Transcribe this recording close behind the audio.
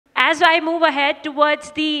as I move ahead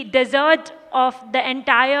towards the dessert of the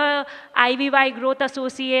entire IVY Growth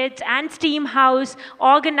Associates and Steam House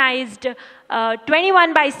organized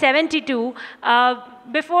 21 by 72,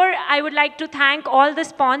 before I would like to thank all the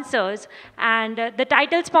sponsors and the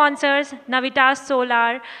title sponsors, Navitas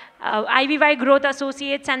Solar, IVY Growth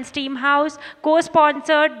Associates and Steam House,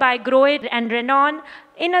 co-sponsored by Grow It and Renon,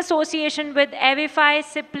 in association with Evify,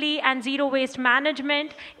 Sipli and Zero Waste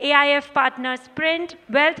Management, AIF partner Sprint,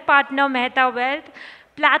 Wealth partner Mehta Wealth,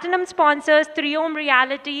 Platinum sponsors Triome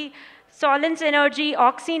Reality, Solence Energy,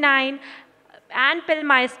 Oxy9, and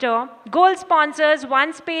Pillmeister. Gold sponsors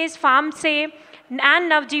OneSpace, FarmSay,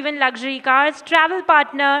 and Navjeevan Luxury Cars. Travel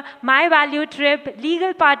partner My Value Trip.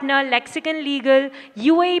 Legal partner Lexicon Legal.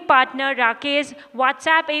 UAE partner Rakesh.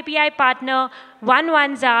 WhatsApp API partner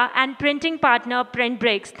OneOneZa. And printing partner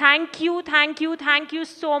Printbricks. Thank you, thank you, thank you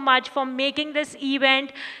so much for making this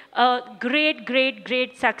event a great, great,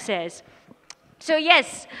 great success. So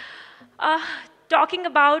yes, talking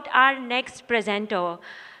about our next presenter,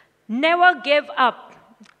 never give up.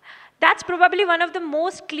 That's probably one of the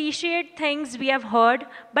most cliched things we have heard,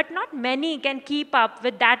 but not many can keep up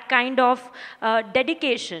with that kind of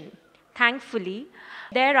dedication. Thankfully,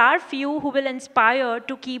 there are few who will inspire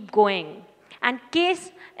to keep going. And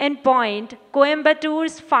case in point,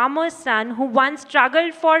 Coimbator's farmer's son, who once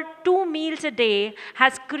struggled for 2 meals a day,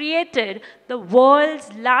 has created the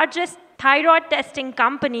world's largest thyroid testing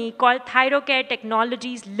company called Thyrocare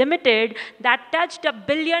Technologies Limited that touched $1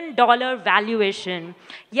 billion valuation.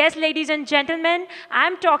 Yes, ladies and gentlemen,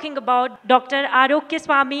 I'm talking about Dr.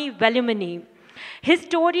 Arogyaswamy Velumani. His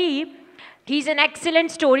story, he's an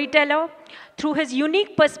excellent storyteller. Through his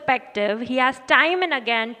unique perspective, he has time and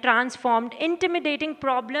again transformed intimidating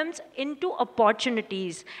problems into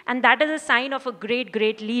opportunities. And that is a sign of a great,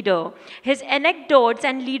 great leader. His anecdotes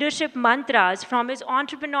and leadership mantras from his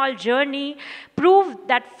entrepreneurial journey prove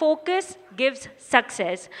that focus gives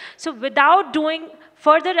success. So without doing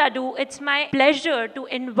further ado, it's my pleasure to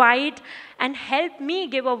invite and help me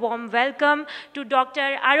give a warm welcome to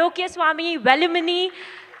Dr. Arogyaswamy Velumani.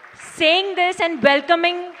 Saying this and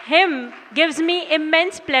welcoming him gives me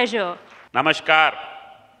immense pleasure. नमस्कार.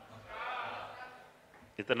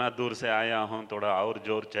 इतना दूर से आया हूँ, थोड़ा और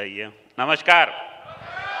जोर चाहिए. नमस्कार.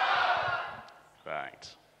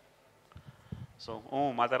 Right. So,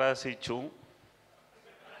 Madarasi Chu.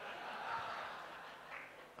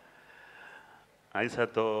 ऐसा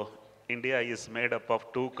तो India is made up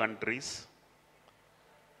of 2 countries.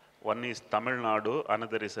 One is Tamil Nadu,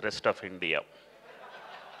 another is rest of India.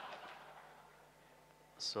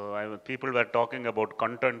 So people were talking about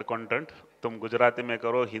content. तुम गुजराती में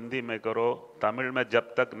करो, हिंदी में करो, तमिल में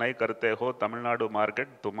जब तक नहीं करते हो, तमिलनाडु मार्केट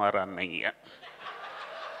तुम्हारा नहीं है.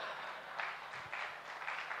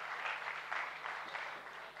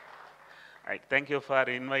 I thank you for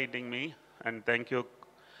inviting me and thank you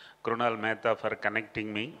Krunal Mehta for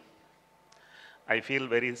connecting me. I feel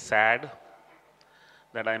very sad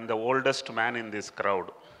that I am the oldest man in this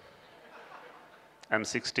crowd. I am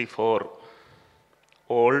 64.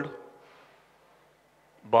 Old,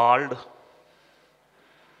 bald,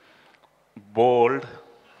 bold.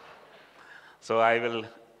 So I will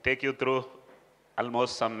take you through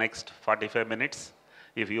almost some next 45 minutes.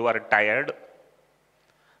 If you are tired,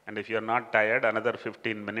 and if you are not tired, another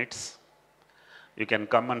 15 minutes. You can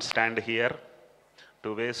come and stand here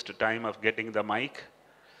to waste time of getting the mic.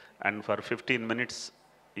 And for 15 minutes,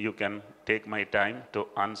 you can take my time to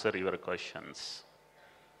answer your questions.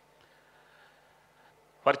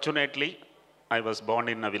 Fortunately, I was born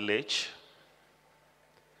in a village,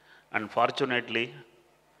 and fortunately,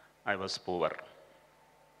 I was poor.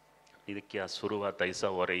 This is शुरुआत ऐसा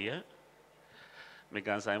हो रही है,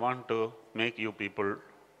 because I want to make you people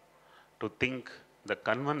to think the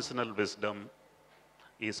conventional wisdom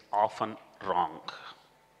is often wrong.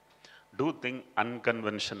 Do think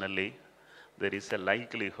unconventionally, there is a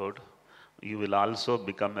likelihood you will also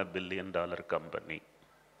become a $1 billion company.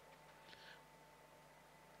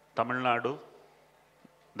 Tamil Nadu,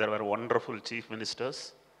 there were wonderful chief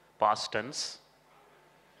ministers, past tense.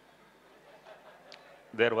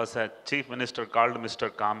 There was a chief minister called Mr.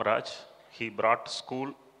 Kamraj. He brought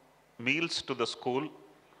school meals to the school.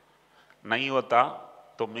 नहीं होता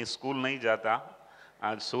तो मैं school नहीं जाता.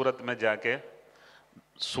 आज सूरत में जाके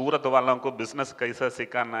सूरत वालों को बिजनेस कैसा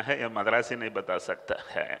सिखाना है ये मद्रासी नहीं बता सकता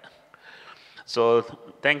है. So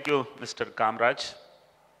thank you, Mr. Kamraj.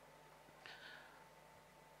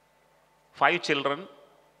 5 children,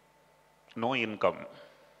 no income.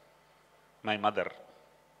 My mother.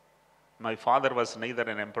 My father was neither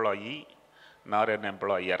an employee nor an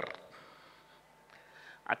employer.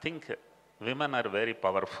 I think women are very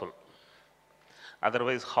powerful.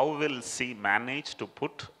 Otherwise, how will she manage to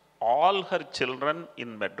put all her children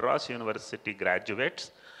in Madras University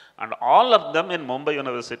graduates and all of them in Mumbai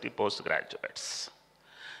University postgraduates?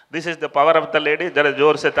 This is the power of the lady. जरा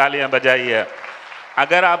जोर से तालियां बजाइए.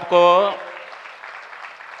 अगर आपको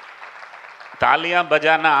तालियां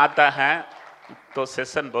बजाना आता है तो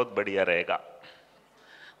सेशन बहुत बढ़िया रहेगा.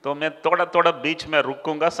 तो मैं थोड़ा थोड़ा बीच में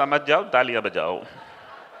रुकूंगा, समझ जाओ, तालियां बजाओ.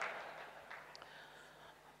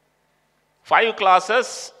 5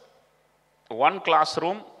 classes, 1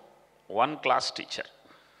 classroom, 1 class teacher.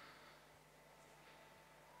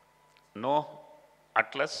 No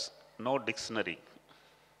atlas, no dictionary,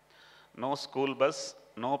 no school bus,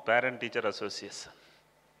 no parent-teacher association.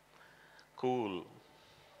 Cool.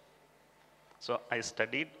 So I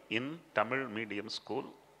studied in Tamil medium school,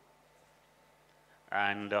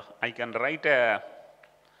 and I can write a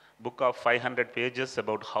book of 500 pages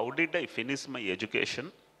about how did I finish my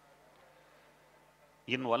education.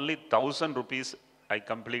 In only 1,000 rupees, I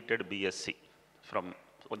completed BSc. From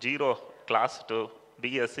 0 class to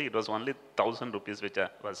BSc, it was only 1,000 rupees which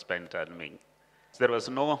was spent on me. There was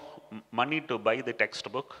no money to buy the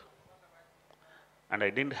textbook, and I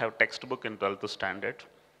didn't have textbook in 12th standard.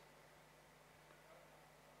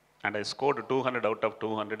 And I scored 200 out of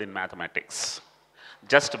 200 in mathematics,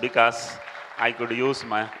 just because I could use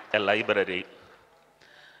a library.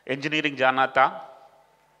 Engineering जाना था.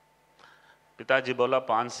 पिताजी बोला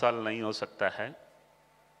 5 साल नहीं हो सकता है,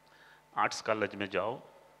 arts college में जाओ.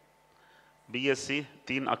 बीएससी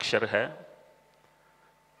 3 अक्षर है,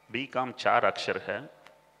 बीकॉम 4 अक्षर है.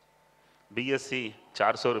 बीएससी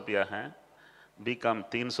 400 रुपया है, बीकॉम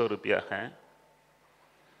 300 रुपया है.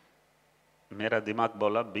 मेरा दिमाग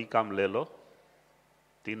बोला बीकॉम ले लो,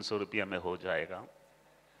 300 रुपया में हो जाएगा.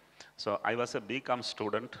 सो I was a BCom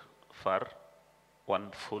student for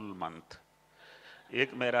 1 full month.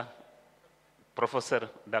 एक मेरा professor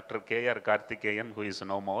doctor KR Karthikeyan, who is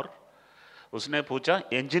no मोर, उसने पूछा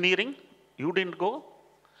engineering you didn't go?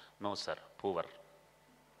 No sir, poor.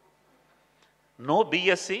 No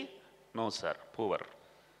BSc? No sir, poor.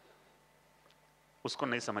 उसको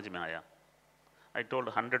नहीं समझ में आया. I told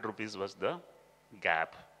 100 rupees was the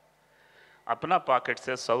gap. अपना पॉकेट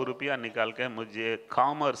से 100 रुपया निकाल के मुझे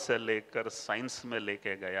कॉमर्स से लेकर साइंस में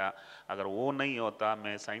लेके गया. अगर वो नहीं होता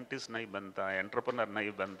मैं साइंटिस्ट नहीं बनता, एंटरप्रेन्योर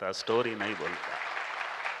नहीं बनता, स्टोरी नहीं बोलता.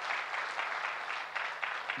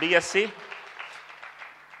 BSc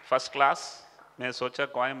first class. मैं सोचा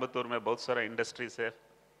कोयम्बतूर में बहुत सारा इंडस्ट्री से,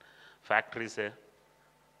 फैक्ट्री से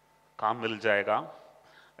काम मिल जाएगा,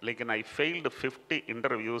 लेकिन आई फेल्ड 50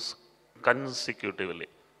 इंटरव्यूज कंसिक्यूटिवली.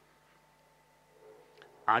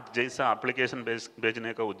 आज जैसा एप्लीकेशन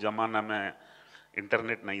भेजने का उस जमाना में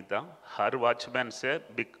इंटरनेट नहीं था. हर वॉचमैन से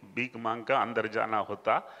भीख मांग कर अंदर जाना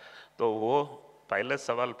होता, तो वो पहले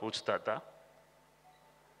सवाल पूछता था,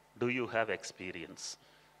 डू यू हैव एक्सपीरियंस?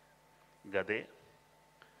 गधे.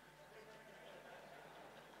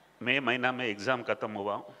 मई महीना में एग्जाम खत्म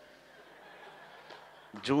हुआ,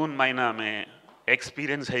 जून महीना में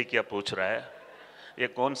एक्सपीरियंस है क्या पूछ रहा है. ये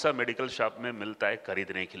कौन सा मेडिकल शॉप में मिलता है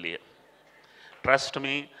खरीदने के लिए. ट्रस्ट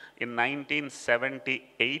मी, इन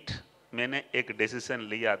 1978 मैंने एक डिसीजन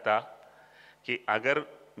लिया था कि अगर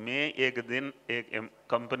मैं एक दिन एक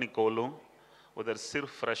कंपनी खोलूं, उधर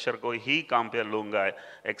सिर्फ फ्रेशर को ही काम पे लूंगा,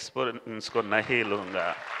 एक्सपीरियंस को नहीं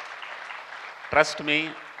लूंगा. Trust me,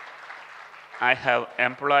 I have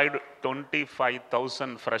employed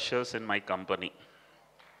 25,000 freshers in my company.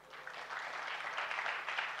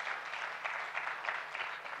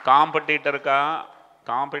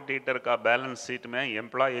 Competitor का बैलेंस शीट में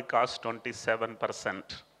एम्प्लॉय कास्ट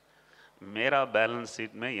 27%, मेरा बैलेंस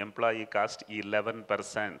शीट में एम्प्लॉय कास्ट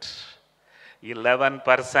 11%.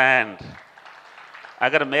 11%.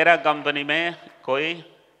 अगर मेरा कंपनी में कोई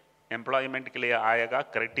एम्प्लॉयमेंट के लिए आएगा,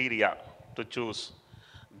 क्राइटेरिया टू चूज,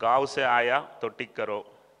 गांव से आया तो टिक करो,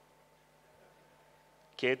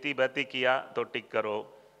 खेती बाती किया तो टिक करो,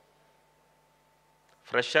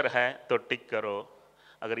 फ्रेशर है तो टिक करो,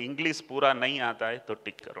 अगर इंग्लिश पूरा नहीं आता है तो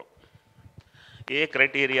टिक करो. ये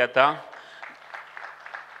क्राइटेरिया था.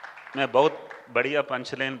 मैं बहुत बढ़िया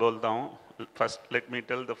पंचलाइन बोलता हूँ. First let me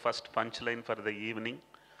tell the first punchline for the evening.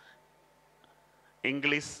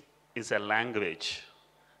 English is a language,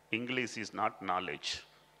 English is not knowledge.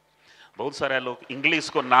 बहुत सारे लोग इंग्लिश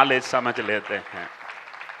को नॉलेज समझ लेते हैं.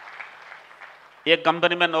 एक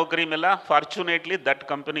कंपनी में नौकरी मिला, fortunately that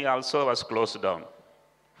company also was close down.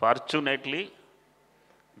 Fortunately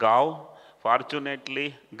गांव,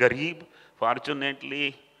 फॉर्चुनेटली गरीब, फॉर्चुनेटली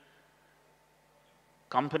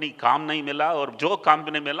कंपनी काम नहीं मिला, और जो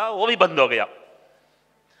कंपनी मिला वो भी बंद हो गया.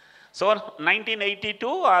 So 1982,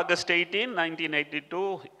 August 18,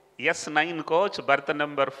 1982, S9 coach, berth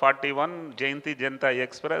number 41, Jayanti Janata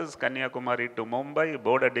Express, Kanyakumari to Mumbai,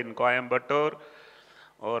 boarded in Coimbatore,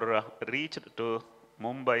 or reached to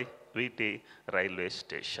Mumbai VT railway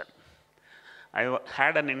station. I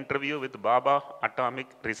had an interview with Baba Atomic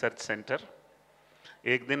Research Center.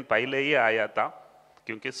 एक दिन पहले ही आया था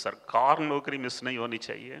क्योंकि सरकार नौकरी miss नहीं होनी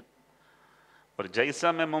चाहिए, और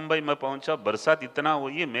जैसा मैं मुंबई में पहुंचा बरसात इतना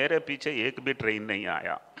हुई मेरे पीछे एक भी ट्रेन नहीं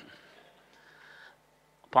आया।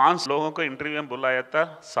 5 लोगों को इंटरव्यू में बुलाया था,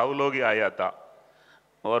 100 लोग ही आया था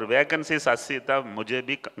और वैकेंसी 80 था, मुझे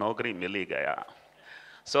भी नौकरी मिल ही गया।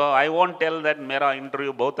 सो आई वोंट टेल दैट मेरा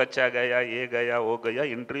इंटरव्यू बहुत अच्छा गया, ये गया वो गया।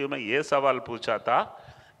 इंटरव्यू में ये सवाल पूछा था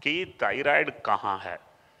कि थायराइड कहाँ है।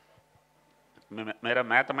 मेरा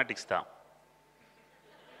मैथमेटिक्स था,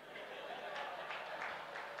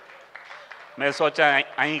 मैं सोचा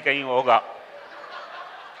कहीं कहीं होगा,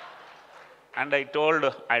 and I told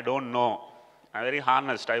I don't know. I'm very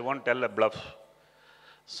honest, I won't tell a bluff.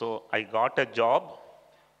 So I got a job,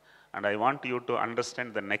 and I want you to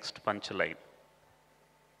understand the next punchline.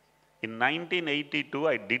 In 1982,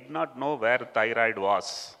 I did not know where thyroid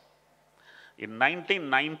was. In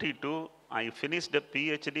 1992, I finished a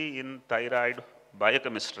PhD in thyroid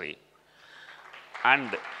biochemistry.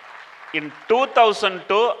 And in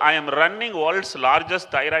 2002, I am running world's largest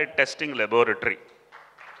thyroid testing laboratory.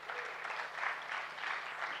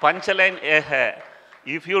 Punchline hai,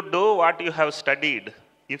 if you do what you have studied,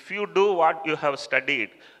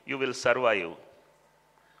 you will survive.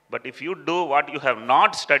 But if you do what you have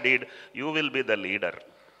not studied, you will be the leader.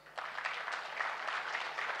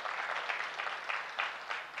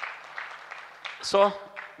 So,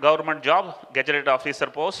 government job, gazetted officer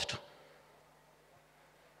post.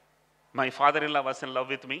 My father-in-law was in love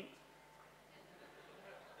with me.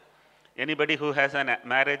 Anybody who has a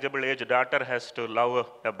marriageable age daughter has to love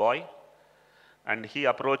a boy. And he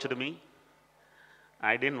approached me.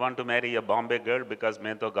 I didn't want to marry a Bombay girl because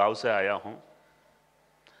मैं तो गाँव से आया हूँ.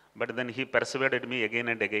 But then he persuaded me again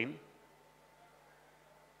and again.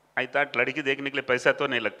 I thought लड़की देखने के लिए पैसा तो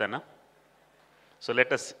नहीं लगता ना. So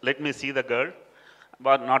let me see the girl.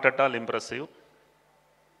 But not at all impressive.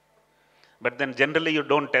 But then generally you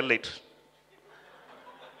don't tell it.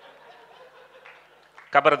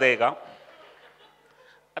 Cover देगा,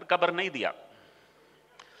 और कबर नहीं दिया.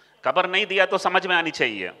 कबर नहीं दिया तो समझ में आनी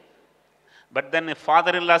चाहिए. But then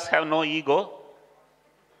father-in-laws have no ego,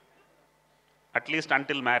 at least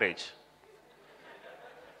until marriage.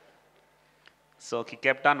 So he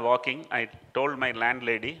kept on walking. I told my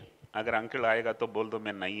landlady, अगर अंकल आएगा तो बोल दो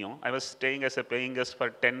मैं नहीं हूँ. I was staying as a paying guest for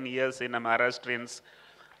 10 years in a Maharashtrian's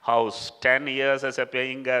house. 10 years as a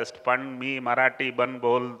paying guest. Pan me Marathi ban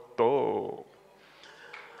bol to.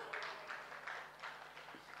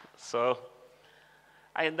 So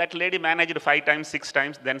that lady managed 5 times, 6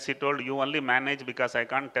 times. Then she told, you only manage because I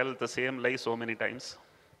can't tell the same lie so many times.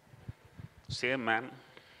 Same man.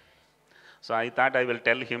 So I thought I will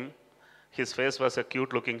tell him. His face was a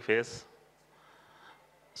cute looking face.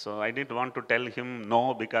 So I didn't want to tell him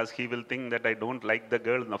no because he will think that I don't like the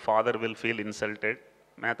girl. The father will feel insulted.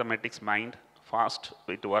 Mathematics mind, fast,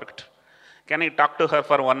 it worked. Can I talk to her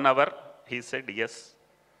for 1 hour? He said yes,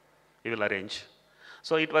 he will arrange.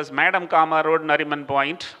 So it was Madam Kama Road, Nariman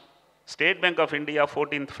Point, State Bank of India,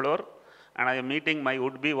 14th floor, and I am meeting my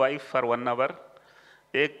would-be wife for 1 hour.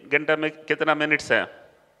 1 घंटा में कितना minutes है?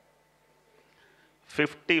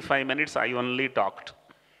 55 minutes I only talked.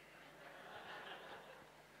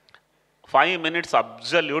 5 minutes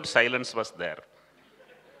absolute silence was there.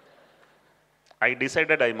 I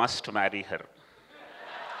decided I must marry her.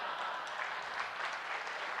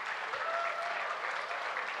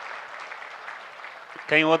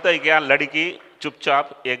 कहीं होता है क्या, लड़की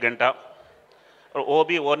चुपचाप 1 घंटा, और वो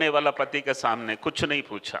भी होने वाला पति के सामने कुछ नहीं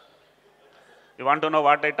पूछा. You want to know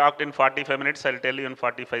what I talked in 45 minutes? I'll tell you in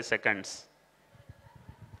 45 seconds.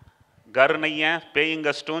 घर नहीं है, पेइंग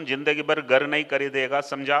गेस्ट हूं, जिंदगी भर घर नहीं खरीदेगा,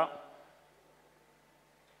 समझा?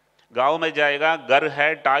 गांव में जाएगा, घर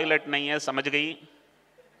है, टॉयलेट नहीं है, समझ गई?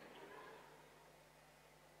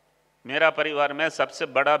 मेरा परिवार में सबसे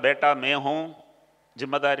बड़ा बेटा मैं हूं,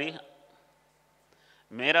 जिम्मेदारी.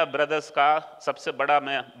 मेरा ब्रदर्स का सबसे बड़ा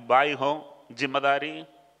मैं भाई हूं, जिम्मेदारी.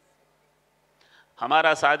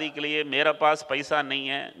 हमारा शादी के लिए मेरा पास पैसा नहीं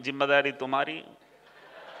है, जिम्मेदारी तुम्हारी.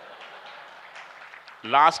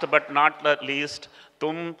 लास्ट बट नॉट लीस्ट,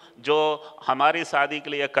 तुम जो हमारी शादी के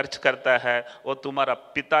लिए खर्च करता है वो तुम्हारा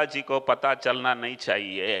पिताजी को पता चलना नहीं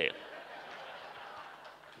चाहिए.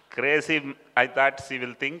 Crazy, I thought she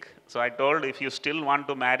will think. So I told, if you still want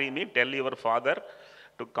to marry me, tell your father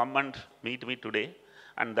to come and meet me today.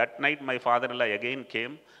 And that night my father-in-law again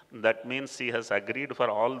came. That means he has agreed for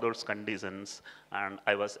all those conditions, and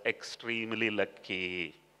I was extremely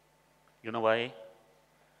lucky. You know why?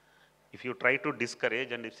 If you try to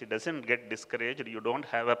discourage and if he doesn't get discouraged, you don't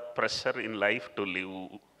have a pressure in life to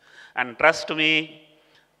live. And trust me,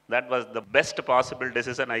 that was the best possible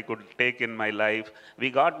decision I could take in my life. We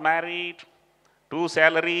got married, 2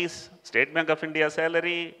 salaries, State Bank of India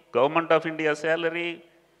salary, Government of India salary,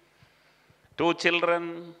 2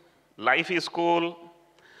 children, life is cool.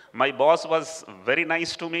 My boss was very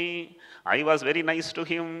nice to me. I was very nice to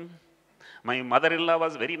him. My mother-in-law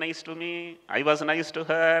was very nice to me. I was nice to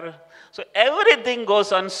her. So everything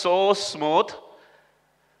goes on so smooth.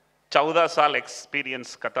 14 saal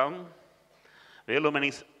experience khatam.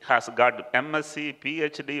 Velumani has got MSc,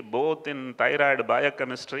 PhD, both in thyroid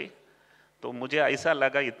biochemistry. तो मुझे ऐसा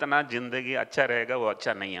लगा इतना जिंदगी अच्छा रहेगा वो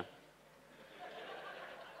अच्छा नहीं है.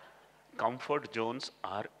 Comfort zones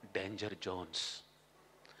are danger zones.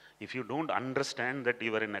 If you don't understand that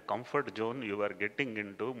you are in a comfort zone, you are getting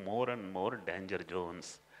into more and more danger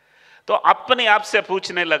zones. तो अपने आप से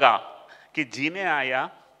पूछने लगा कि जीने आया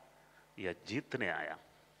या जीतने आया.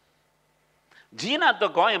 जीना तो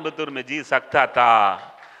कोयम्बतूर में जी सकता था,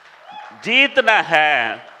 जीतना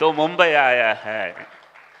है तो मुंबई आया है.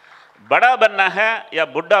 बड़ा बनना है या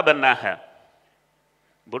बुढ़ा बनना है?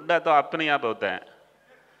 बुढ़ा तो अपने आप होता है,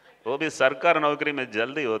 वो भी सरकार नौकरी में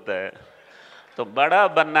जल्दी होता है. तो बड़ा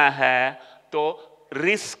बनना है तो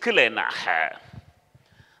रिस्क लेना है.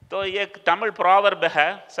 तो एक तमिल प्रॉवर्ब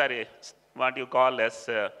है, sorry what you call S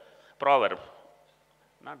proverb,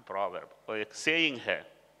 not proverb, वो एक सेइंग है.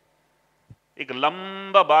 एक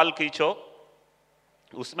लंबा बाल खींचो,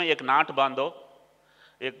 उसमें एक नाट बांधो,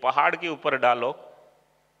 एक पहाड़ के ऊपर डालो,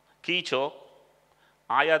 खींचो,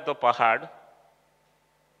 आया तो पहाड़,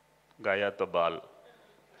 गया तो बाल.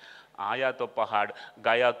 आया तो पहाड़,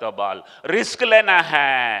 गया तो बाल. रिस्क लेना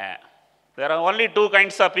है. There are only 2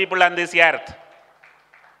 kinds of people on this earth.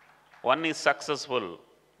 One is successful,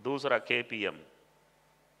 दूसरा KPM.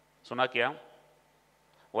 सुना क्या?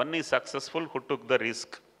 One is successful who took the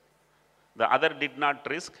risk. The other did not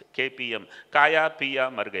risk, KPM. खाया पिया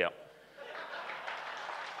मर गया.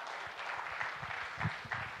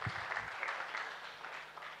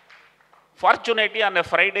 Fortunately, on a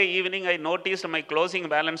Friday evening, I noticed my closing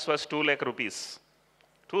balance was 2 lakh rupees.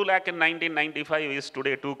 2 lakh in 1995 is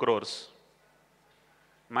today 2 crores.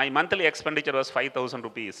 My monthly expenditure was 5,000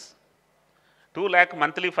 rupees. 2 lakh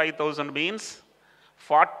monthly 5,000 means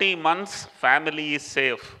 40 months family is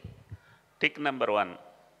safe. Tick number 1.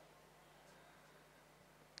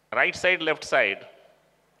 Right side, left side.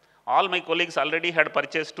 All my colleagues already had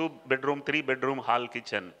purchased 2-bedroom, 3-bedroom hall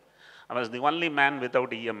kitchen. I was the only man without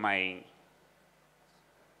EMI.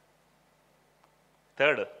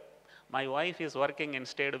 Third, my wife is working in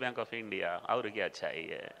State Bank of India. और क्या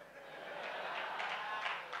चाहिए?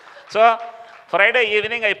 So, Friday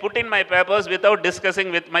evening I put in my papers without discussing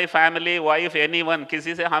with my family, wife, anyone.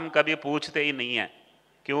 किसी से हम कभी पूछते ही नहीं हैं.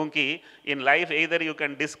 क्योंकि in life either you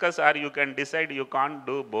can discuss or you can decide, you can't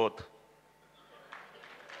do both.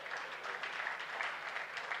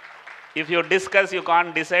 If you discuss, you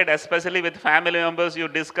can't decide, especially with family members, you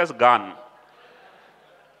discuss, gone.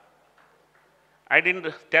 I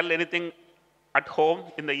didn't tell anything at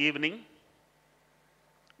home in the evening.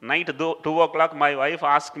 Night 2 o'clock, my wife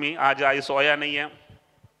asked me, आज आई सोया नहीं है?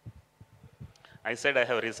 I said, I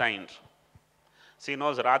have resigned. She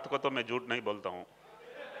knows, रात को तो मैं झूठ नहीं बोलता हूँ.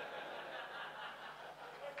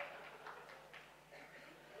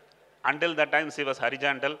 Until that time, she was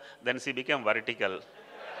horizontal, then she became vertical.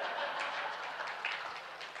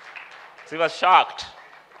 She was shocked.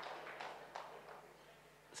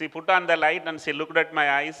 She put on the light and she looked at my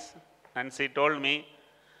eyes and she told me,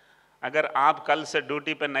 अगर आप कल से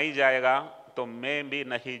ड्यूटी पे नहीं जाएगा तो मैं भी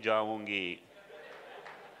नहीं जाऊंगी.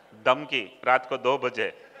 धमकी, रात को 2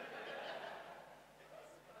 बजे.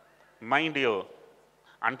 Mind you,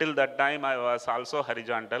 until that time I was also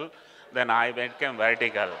horizontal, then I became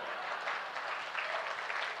vertical.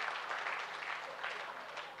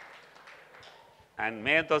 And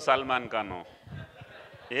मैं तो सलमान खान हूँ.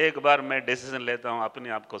 एक बार मैं डिसीजन लेता हूँ, अपने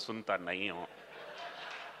आप को सुनता नहीं हूँ.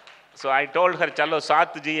 So I told her, चलो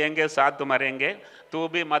साथ जिएंगे, साथ मरेंगे, तू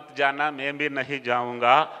भी मत जाना, मैं भी नहीं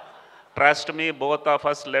जाऊंगा. Trust me, both of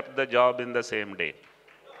us left the job in the same day.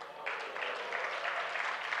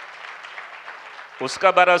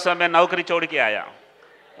 उसका भरोसा में नौकरी छोड़ के आया,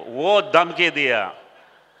 वो धमकी दिया.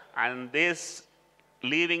 And this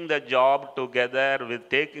leaving the job together with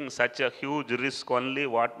taking such a huge risk only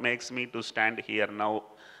what makes me to stand here now.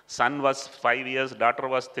 Son was 5 years, daughter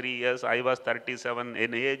was 3 years, I was 37,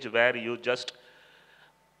 an age where you just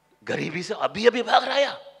गरीबी से अभी अभी भाग रहा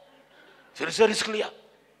है, फिर से risk लिया.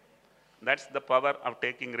 That's the power of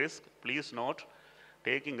taking risk. Please note,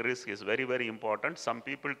 taking risk is very, very important. Some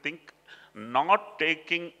people think not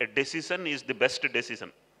taking a decision is the best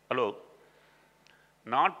decision. Hello?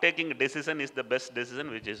 Not taking a decision is the best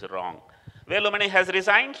decision, which is wrong. Velumani has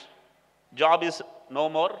resigned. Job is no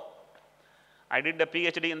more. I did a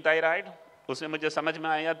PhD in thyroid. उसमें मुझे समझ में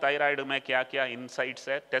आया thyroid में क्या क्या insights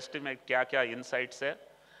है, test में क्या क्या इनसाइट्स है.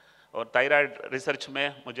 और थायराइड रिसर्च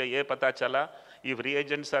में मुझे ये पता चला, if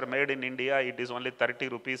reagents are made in India, it is only 30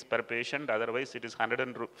 rupees per patient, otherwise it is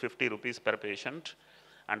 150 rupees per patient.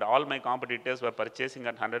 And all my competitors were purchasing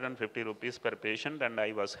at 150 rupees per patient, and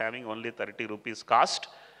I was having only 30 rupees cost.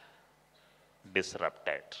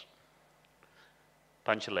 Disrupted.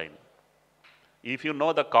 Punchline. If you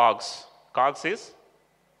know the COGS, COGS is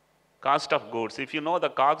cost of goods. If you know the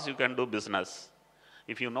COGS, you can do business.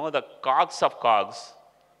 If you know the COGS of COGS,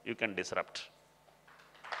 you can disrupt.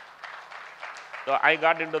 So I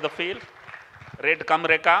got into the field, rate kam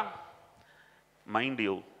reka. Mind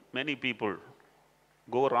you, many people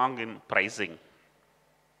go wrong in pricing.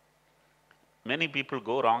 Many people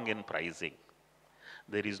go wrong in pricing.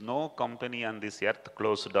 There is no company on this earth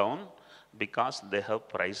closed down because they have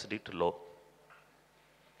priced it low.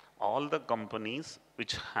 All the companies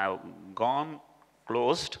which have gone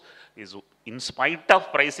closed is, in spite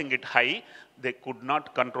of pricing it high, they could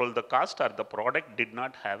not control the cost, or the product did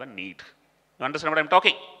not have a need. You understand what I'm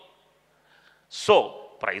talking?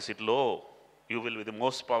 So, price it low. You will be the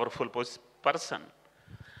most powerful person.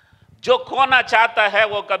 जो खोना चाहता है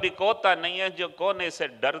वो कभी खोता नहीं है, जो खोने से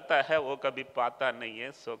डरता है वो कभी पाता नहीं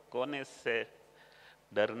है. So, खोने से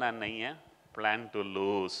डरना नहीं है. Plan to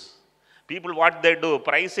lose. People, what they do,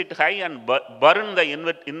 price it high and burn the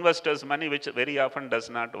investors' money, which very often does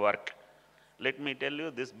not work. Let me tell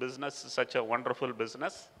you, this business is such a wonderful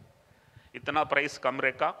business. इतना price कम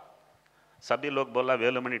रेखा, सभी लोग बोला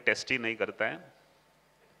Velumani test ही नहीं करता है.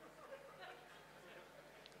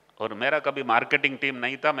 और मेरा कभी मार्केटिंग टीम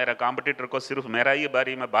नहीं था, मेरा कॉम्पिटिटर को सिर्फ मेरा ही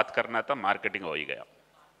बारे में बात करना था, मार्केटिंग हो ही गया.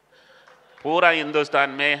 पूरा हिंदुस्तान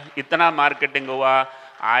में इतना मार्केटिंग हुआ.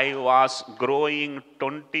 I was growing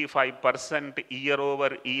 25% year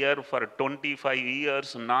over year for 25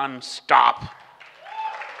 years non-stop.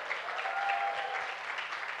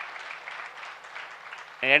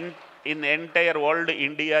 And in the entire world,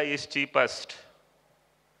 India is cheapest.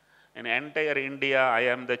 In entire India, I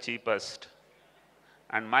am the cheapest.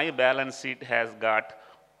 And my balance sheet has got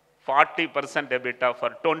 40% EBITDA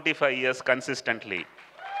for 25 years consistently.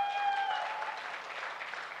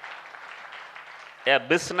 A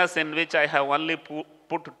business in which I have only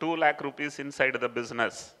put 2 lakh rupees inside the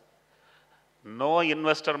business. No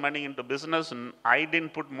investor money into business. I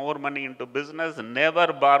didn't put more money into business.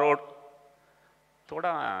 Never borrowed.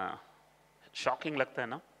 थोड़ा shocking लगता है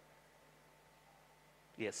ना?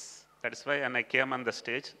 Yes. That's why when I came on the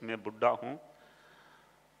stage, मैं बुड्ढा हूँ.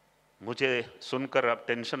 मुझे सुनकर अब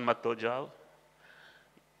टेंशन मत हो जाओ.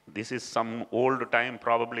 This is some old time,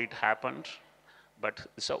 probably it happened. But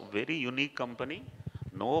it's a very unique company.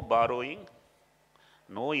 No borrowing,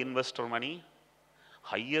 no investor money,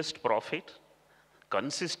 highest profit,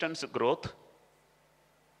 consistent growth,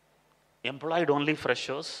 employed only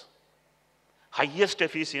freshers, highest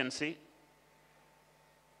efficiency,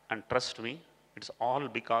 and trust me, it's all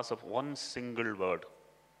because of one single word: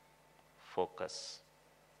 focus.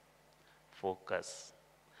 Focus.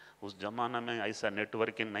 उस जमाना में ऐसा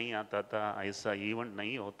networking नहीं आता था, ऐसा event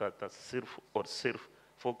नहीं होता था. सिर्फ और सिर्फ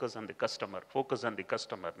focus on the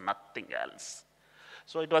customer, nothing else.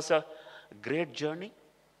 So it was a great journey.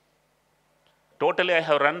 Totally, I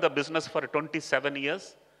have run the business for 27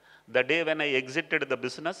 years. The day when I exited the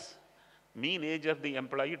business, mean age of the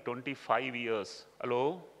employee 25 years.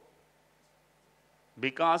 Hello?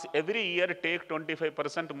 Because every year take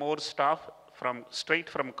 25% more staff straight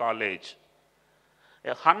from college.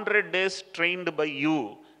 100 days trained by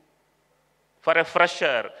you for a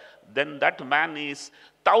fresher, then that man is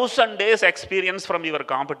 1000 days experience from your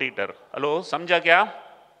competitor. Hello, समझा क्या?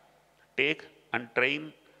 Take and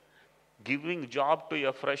train. Giving job to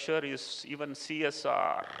a fresher is even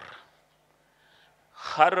CSR.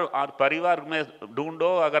 हर और परिवार में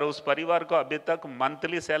ढूंढो, अगर उस परिवार को अभी तक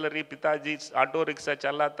मंथली सैलरी पिताजी ऑटो रिक्शा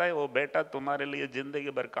चलाता है, वो बेटा तुम्हारे लिए जिंदगी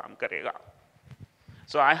भर काम करेगा.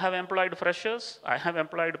 So I have employed freshers, I have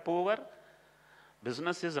employed poor.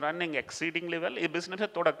 Business is running exceedingly well. ये business में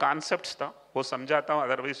थोड़ा concepts था, वो समझाता हूँ.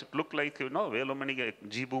 Otherwise it look like, you know, Velumani के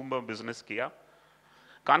जी बूम business किया.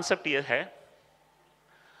 Concept ये है,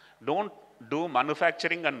 don't do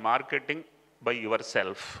manufacturing and marketing by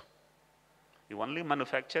yourself. You only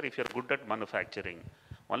manufacture if you're good at manufacturing.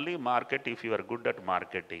 Only market if you are good at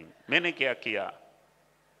marketing. मैंने क्या किया?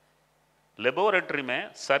 Laboratory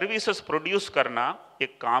में services produce करना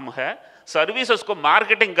एक काम है, सर्विसेज को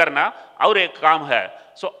मार्केटिंग करना और एक काम है.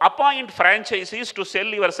 So appoint फ्रैंचाइजीज to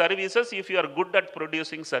sell your services if you are good at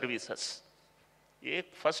producing services. ये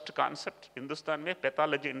फर्स्ट कॉन्सेप्ट हिंदुस्तान में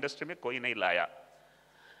पैथोलॉजी इंडस्ट्री में कोई नहीं लाया.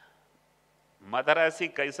 मदरासी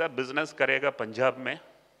कैसा बिजनेस करेगा पंजाब में?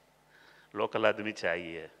 लोकल आदमी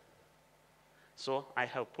चाहिए. सो I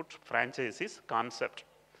have put फ्रैंचाइजीज concept.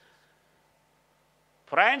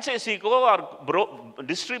 Franchise को और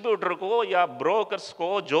डिस्ट्रीब्यूटर को या ब्रोकर्स को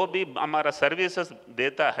जो भी हमारा सर्विसेज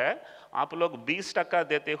देता है, आप लोग 20%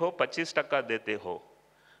 देते हो, 25% देते हो.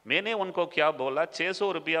 मैंने उनको क्या बोला,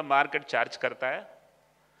 600 रुपया मार्केट चार्ज करता है,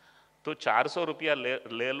 तो 400 रुपया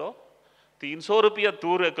ले लो, 300 रुपया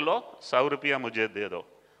तू रख लो, 100 रुपया मुझे दे दो.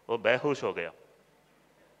 वो बेहोश हो गया.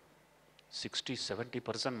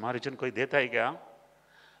 60-70% मार्जिन कोई देता है क्या?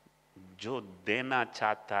 जो देना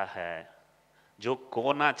चाहता है, जो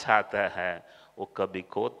खोना चाहता है, वो कभी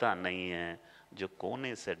खोता नहीं है. जो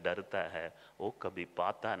कोने से डरता है वो कभी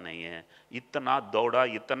पाता नहीं है. इतना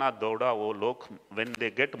दौड़ा वो लोग. when they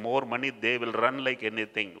get more money they will run like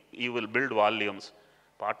anything. You will build volumes.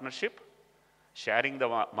 Partnership, sharing the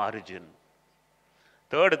margin.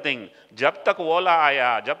 Third thing, जब तक ओला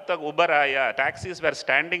आया, जब तक उबर आया, taxis were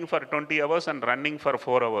standing for 20 hours and running for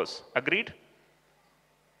 4 hours. Agreed?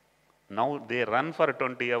 Now they run for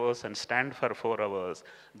 20 hours and stand for 4 hours.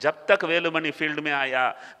 जब तक Velumani field में आया,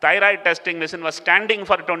 thyroid testing machine was standing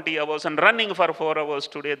for 20 hours and running for 4 hours.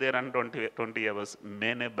 Today they run 20 hours.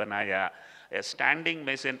 मैंने बनाया. A standing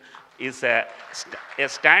machine is a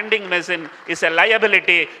standing machine is a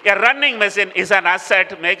liability. A running machine is an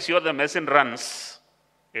asset. Make sure the machine runs.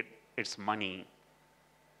 It's money.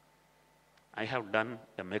 I have done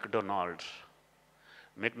a McDonald's.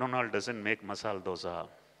 McDonald's doesn't make masala dosa.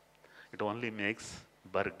 It only makes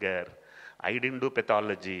burger. I didn't do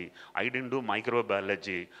pathology. I didn't do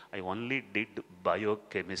microbiology. I only did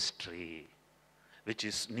biochemistry, which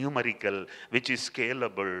is numerical, which is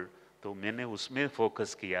scalable. तो मैंने उसमें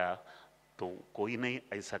focus किया, तो कोई नहीं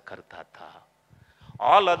ऐसा करता था.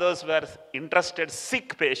 All others were interested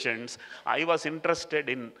sick patients. I was interested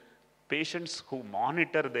in patients who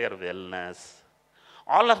monitor their wellness.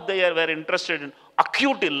 All of them were interested in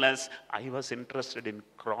acute illness. I was interested in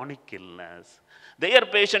chronic illness. Their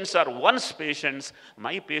patients are once patients.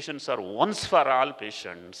 My patients are once for all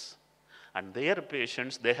patients. And their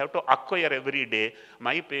patients, they have to acquire every day.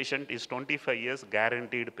 My patient is 25 years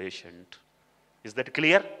guaranteed patient. Is that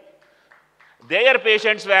clear? Their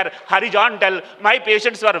patients were horizontal. My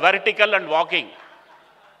patients were vertical and walking.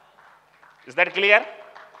 Is that clear?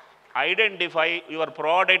 Identify your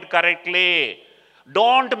product correctly.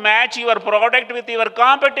 Don't match your product with your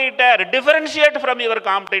competitor. Differentiate from your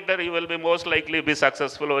competitor. You will be most likely be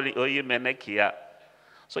successful.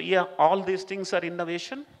 So yeah, all these things are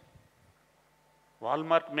innovation.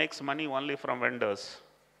 Walmart makes money only from vendors,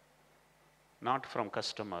 not from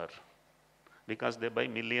customer, because they buy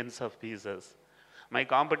millions of pieces. My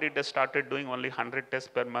competitors started doing only 100 tests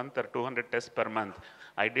per month or 200 tests per month.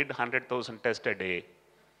 I did 100,000 tests a day.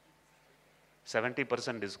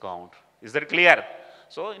 70% discount. Is that clear?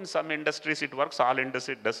 So in some industries it works, all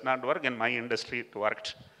industries it does not work. In my industry it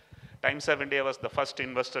worked. Times 70 was the first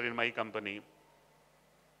investor in my company.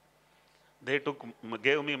 They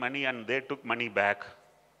gave me money and they took money back.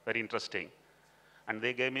 Very interesting. And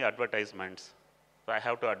they gave me advertisements. So I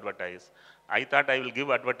have to advertise. I thought I will give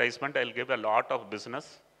advertisement, I will give a lot of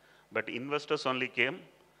business. But investors only came,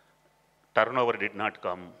 turnover did not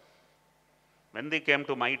come. When they came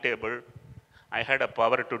to my table, I had a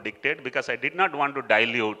power to dictate because I did not want to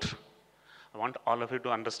dilute. I want all of you to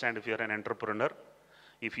understand, if you are an entrepreneur,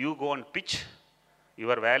 if you go and pitch,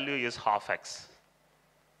 your value is half X.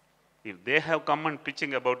 If they have come and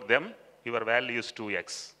pitching about them, your value is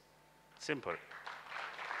 2x. Simple.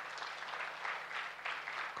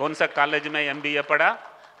 कौन सा college में MBA पढ़ा?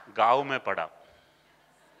 गांव में पढ़ा.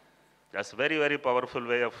 That's very, very powerful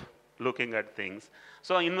way of looking at things.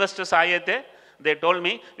 So investors आए थे. They told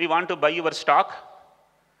me, we want to buy your stock.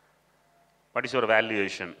 What is your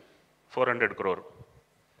valuation? 400 crore.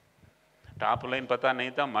 Top line पता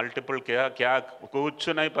नहीं था, multiple क्या कुछ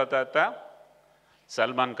नहीं पता था.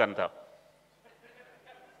 Salman Khan था.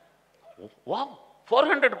 Wow,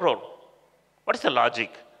 400 crore. What is the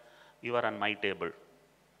logic? You are on my table.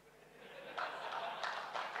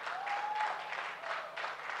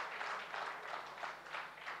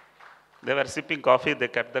 They were sipping coffee, they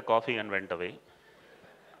kept the coffee and went away.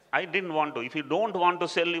 I didn't want to. If you don't want to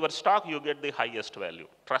sell your stock, you get the highest value.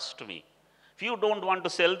 Trust me. If you don't want to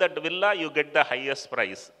sell that villa, you get the highest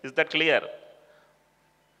price. Is that clear?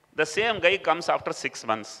 The same guy comes after 6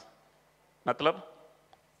 months. मतलब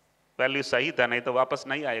value सही था, नहीं तो वापस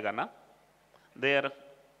नहीं आएगा ना. They are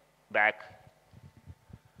back.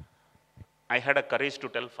 I had a courage to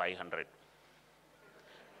tell 500.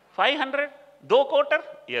 500? 2 quarter?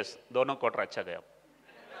 Yes, दोनों quarter अच्छा गया.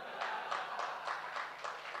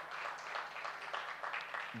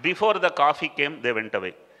 Before the coffee came, they went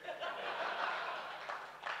away.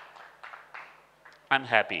 I'm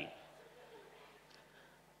happy.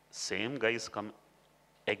 Same guys come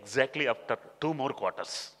exactly after 2 more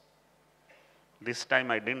quarters. This time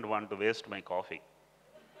I didn't want to waste my coffee.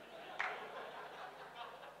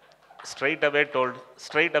 Straight away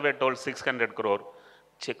told 600 crore,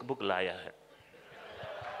 checkbook लाया है.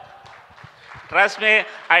 Trust me,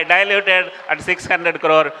 I diluted at 600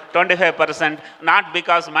 crore, 25%, not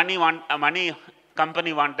because money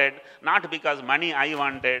company wanted, not because money I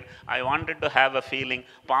wanted to have a feeling,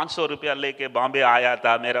 500 रुपया लेके बॉम्बे आया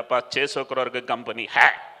था, मेरा पास 600 crore की company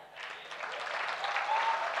है.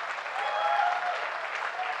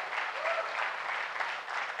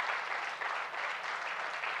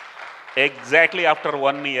 Exactly after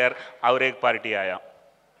 1 year, और एक पार्टी आया,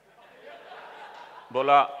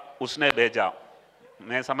 बोला उसने भेजा,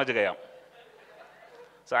 मैं समझ गया.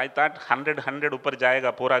 So I thought 100 ऊपर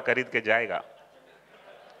जाएगा, पूरा खरीद के जाएगा.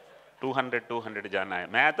 200 जाना है.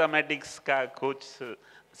 मैथमेटिक्स का कुछ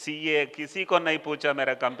सीए किसी को नहीं पूछा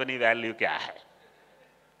मेरा कंपनी वैल्यू क्या है.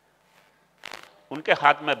 उनके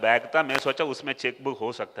हाथ में बैग था, मैं सोचा उसमें चेकबुक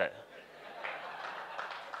हो सकता है,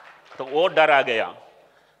 तो वो डर आ गया.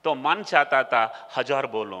 तो मन चाहता था 1000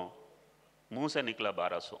 बोलो, मुंह से निकला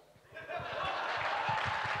 1200.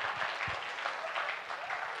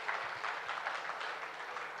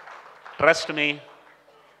 Trust me,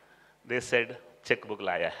 they said checkbook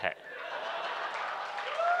लाया है.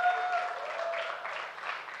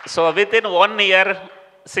 So within 1 year,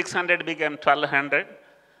 600 became 1200.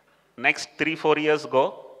 Next 3-4 years go.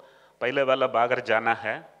 पहले वाला बागर जाना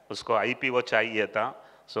है, उसको IPO चाहिए था.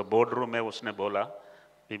 So board room में उसने बोला,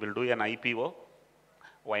 we will do an IPO.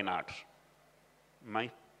 Why not? मैं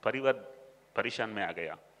परिवार परेशान में आ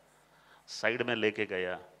गया, साइड में लेके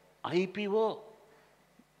गया. IPO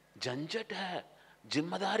झंझट है,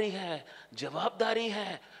 जिम्मेदारी है, जवाबदारी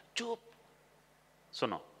है, चुप.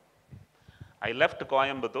 सुनो, I left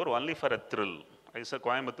Coimbatore only for a thrill. ऐसा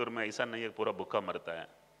कोयम्बतूर में ऐसा नहीं है पूरा भूखा मरता है.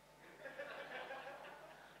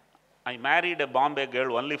 I married a Bombay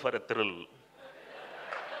girl only for a thrill.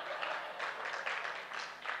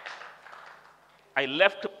 I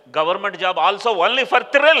left government job also only for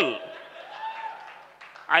thrill.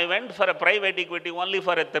 I went for a private equity only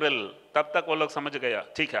for a thrill. तब तक वो लोग समझ गया,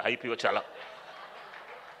 ठीक है IPO चला.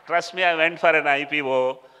 Trust me, I went for an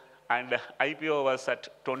IPO. And IPO was at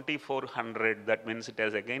 2400. That means it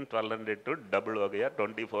has again 1200 to double हो गया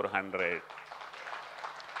 2400.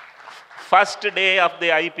 First day of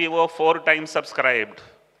the IPO 4 times subscribed.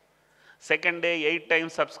 Second day 8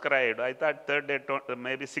 times subscribed. I thought third day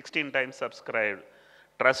maybe 16 times subscribed.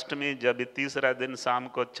 Trust me, जब तीसरा दिन शाम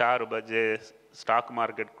को 4 बजे stock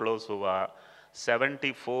market close हुआ,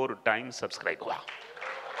 74 times subscribe हुआ.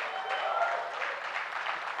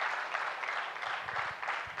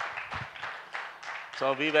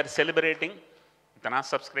 So we were celebrating, इतना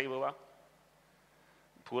सब्सक्राइब हुआ.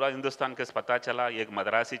 पूरा हिंदुस्तान के पता चला, एक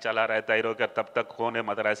मद्रासी चला रहता है रोकर, तब तक कौन है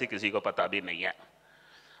मद्रासी किसी को पता भी नहीं है.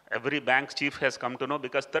 Every bank chief has come to know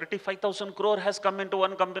because 35,000 crore has come into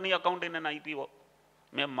one company account in an IPO.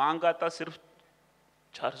 मैं मांगा था सिर्फ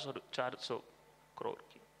 400 crore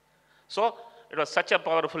की. So it was such a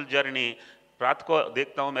powerful journey. रात को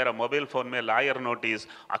देखता हूँ मेरा मोबाइल फोन में लायर नोटिस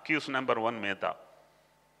अक्यूज नंबर 1 में था.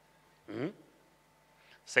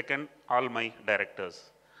 Second, all my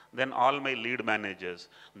directors, then all my lead managers,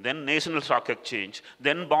 then National Stock Exchange,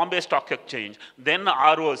 then Bombay Stock Exchange, then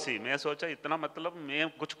ROC. मैं सोचा इतना मतलब मैं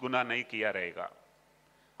कुछ गुनाह नहीं किया रहेगा,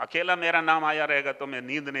 अकेला मेरा नाम आया रहेगा तो मैं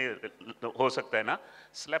नींद नहीं हो सकता है ना.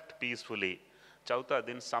 Slept peacefully. चौथा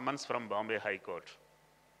दिन summons from Bombay High Court.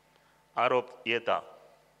 आरोप ये था,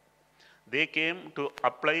 they came to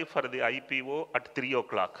apply for the IPO at 3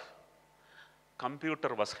 o'clock.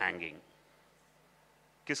 Computer was hanging.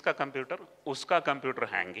 किसका कंप्यूटर? उसका कंप्यूटर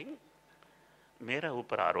हैंगिंग, मेरा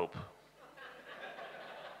ऊपर आरोप.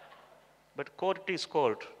 But court is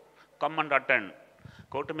court, come and attend.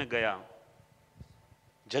 Court में गया,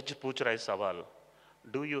 जज पूछ रहा है सवाल,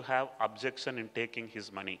 do you have objection in taking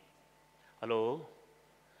his money? Hello,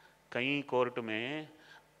 कहीं कोर्ट में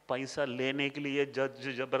पैसा लेने के लिए जज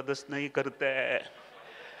जबरदस्त नहीं करते हैं.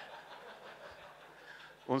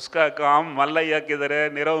 उसका काम मल्लैया किधर है,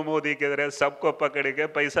 नीरव मोदी किधर है, सबको पकड़ के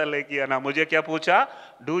पैसा लेके आना। मुझे क्या पूछा,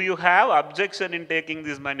 do you have objection in taking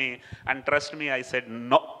this money? And trust me, I said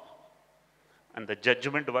no, and the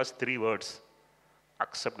judgement was 3 words,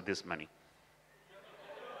 accept this money.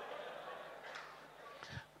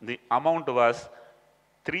 The amount was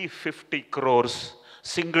 350 crores,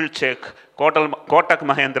 single check, Kotak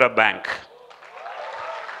Mahindra Bank.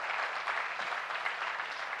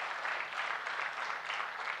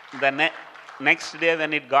 The next day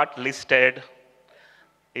when it got listed,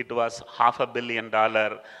 it was $500 million,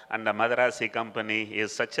 and the Madrasi company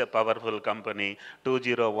is such a powerful company.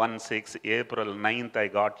 2016, April 9th, I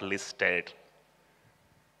got listed.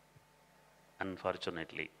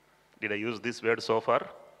 Unfortunately, did I use this word so far?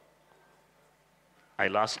 I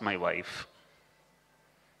lost my wife.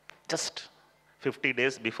 Just 50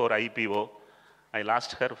 days before IPO, I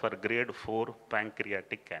lost her for grade 4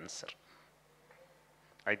 pancreatic cancer.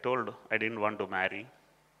 I told I didn't want to marry.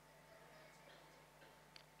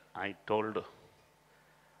 I told,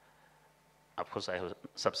 of course I have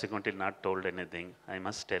subsequently not told anything. I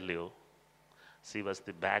must tell you, she was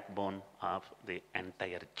the backbone of the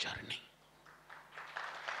entire journey.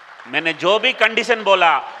 मैंने जो भी condition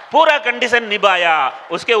बोला, पूरा condition निभाया,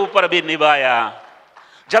 उसके ऊपर भी निभाया।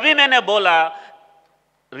 जब भी मैंने बोला,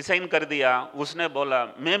 रिसाइन कर दिया, उसने बोला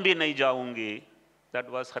मैं भी नहीं जाऊंगी।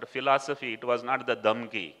 That was her philosophy, it was not the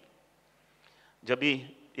धमकी। जब भी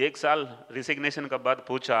 1 साल रिसिग्नेशन का बाद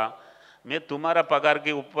पूछा, मैं तुम्हारा पगार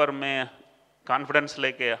के ऊपर मैं कॉन्फिडेंस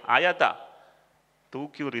लेके आया था, तू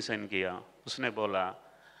क्यों रिसाइन किया? उसने बोला,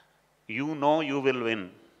 you know you will win,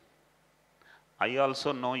 I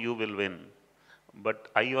also know you will win, but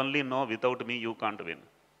I only know without me you can't win.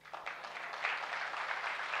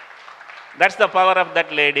 That's the power of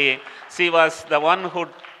that lady. She was the one who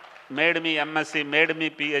made me MSc, made me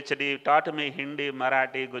PhD, taught me Hindi,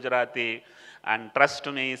 Marathi, Gujarati, and trust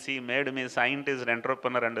me, she made me scientist,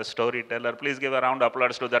 entrepreneur, and a storyteller. Please give a round of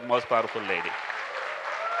applause to that most powerful lady.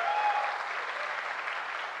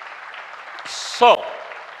 So,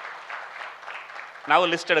 now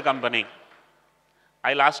listed company.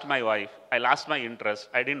 I lost my wife, I lost my interest,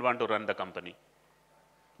 I didn't want to run the company.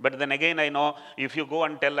 But then again, I know if you go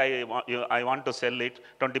and tell I want to sell it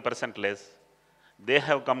 20% less, they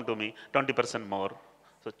have come to me 20% more.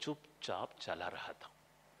 So चुपचाप चला रहा था।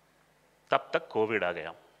 तब तक Covid आ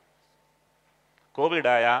गया। Covid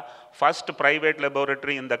आया, first private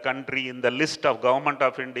laboratory in the country, in the list of government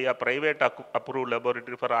of India, private approve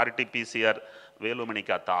laboratory for RT-PCR Velumani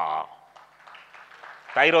का था,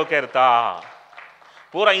 थायरोकेयर था।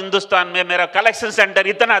 पूरा हिंदुस्तान में मेरा कलेक्शन सेंटर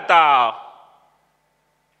इतना था।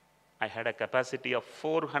 I had a capacity of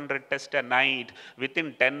 400 tests a night. Within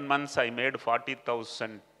 10 months, I made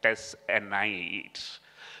 40,000 tests a night,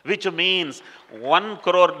 which means 1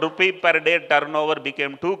 crore rupee per day turnover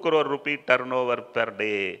became 2 crore rupee turnover per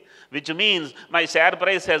day, which means my share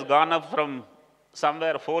price has gone up from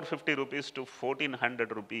somewhere 450 rupees to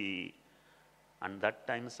 1400 rupee. And that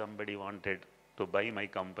time somebody wanted to buy my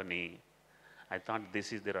company. I thought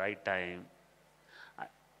this is the right time.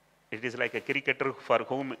 It is like a cricketer for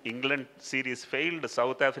whom England series failed,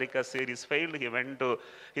 South Africa series failed. He went to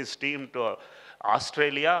his team to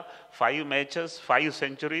Australia, 5 matches, 5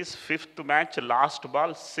 centuries, 5th match, last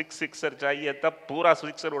ball, 6 sixer चाहिए था, पूरा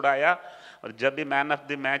sixer उड़ाया। और जब भी man of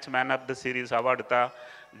the match, man of the series award था,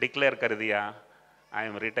 declare कर दिया, I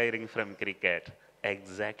am retiring from cricket.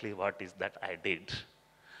 Exactly what is that I did.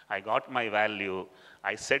 I got my value,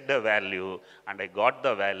 I set the value, and I got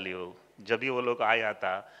the value. जब भी वो लोग आया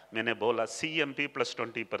था, मैंने बोला CMP plus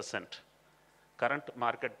 20%, current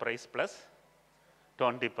market price plus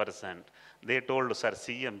 20%. They told, sir,